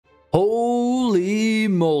Holy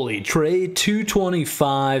moly, trade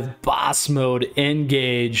 225, boss mode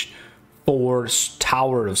engaged for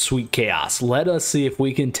Tower of Sweet Chaos. Let us see if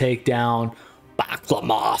we can take down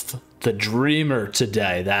Baklamoth, the Dreamer,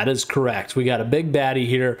 today. That is correct. We got a big baddie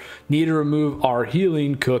here. Need to remove our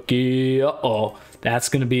healing cookie. Uh-oh, that's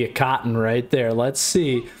going to be a cotton right there. Let's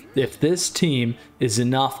see if this team is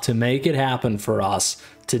enough to make it happen for us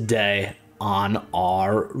today on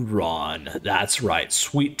our run. That's right,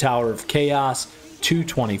 Sweet Tower of Chaos,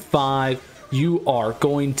 225. You are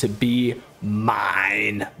going to be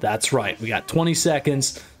mine. That's right. We got 20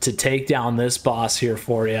 seconds to take down this boss here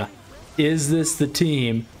for you. Is this the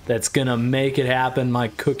team that's gonna make it happen, my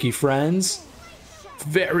cookie friends?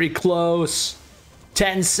 Very close.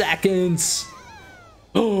 10 seconds.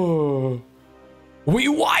 Oh, we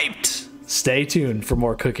wiped. Stay tuned for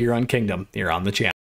more Cookie Run Kingdom here on the channel.